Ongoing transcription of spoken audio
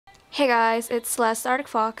Hey guys, it's Celeste the Arctic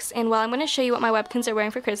Fox, and I'm going to show you what my Webkinz are wearing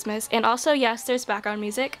for Christmas, and also, yes, there's background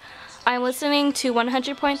music. I'm listening to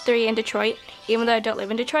 100.3 in Detroit, even though I don't live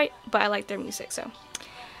in Detroit, but I like their music, so.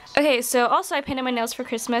 Okay, so also I painted my nails for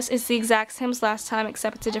Christmas. It's the exact same as last time,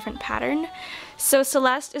 except it's a different pattern. So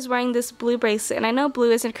Celeste is wearing this blue bracelet, and I know blue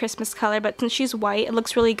isn't a Christmas color, but since she's white, it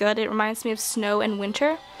looks really good. It reminds me of snow and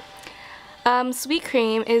winter. Sweet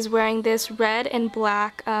Cream is wearing this red and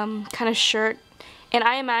black kind of shirt. And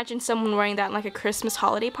I imagine someone wearing that in like a Christmas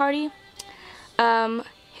holiday party.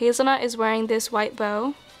 Hazelnut is wearing this white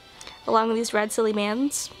bow along with these red silly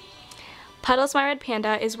bands. Puddles My Red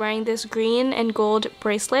Panda is wearing this green and gold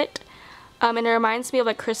bracelet. And it reminds me of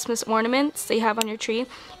like Christmas ornaments that you have on your tree.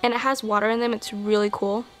 And it has water in them. It's really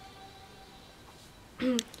cool.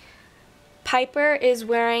 Piper is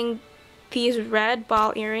wearing these red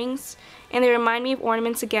ball earrings. And they remind me of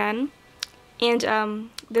ornaments again. And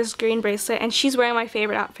this green bracelet, and she's wearing my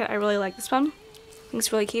favorite outfit. I really like this one. I think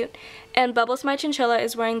it's really cute. And Bubbles My Chinchilla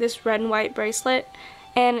is wearing this red and white bracelet,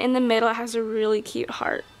 and in the middle it has a really cute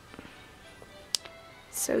heart.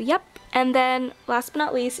 So yep. And then last but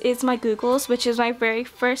not least is my Googles, which is my very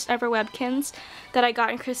first ever Webkinz that I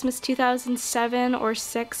got in Christmas 2007 or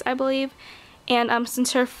 6, I believe. And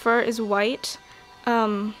since her fur is white,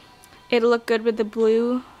 it'll look good with the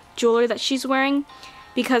blue jewelry that she's wearing,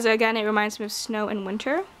 because again it reminds me of snow and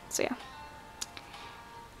winter. So yeah.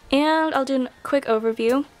 And I'll do a quick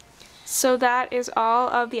overview. So that is all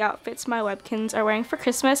of the outfits my Webkinz are wearing for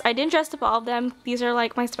Christmas. I didn't dress up all of them. These are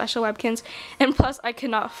like my special Webkinz, and plus I could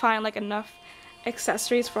not find like enough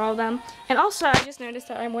accessories for all of them. And also I just noticed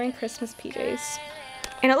that I'm wearing Christmas PJs,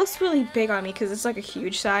 and it looks really big on me because it's like a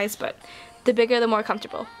huge size, but the bigger the more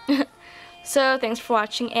comfortable. So thanks for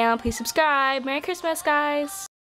watching, and please subscribe. Merry Christmas, guys!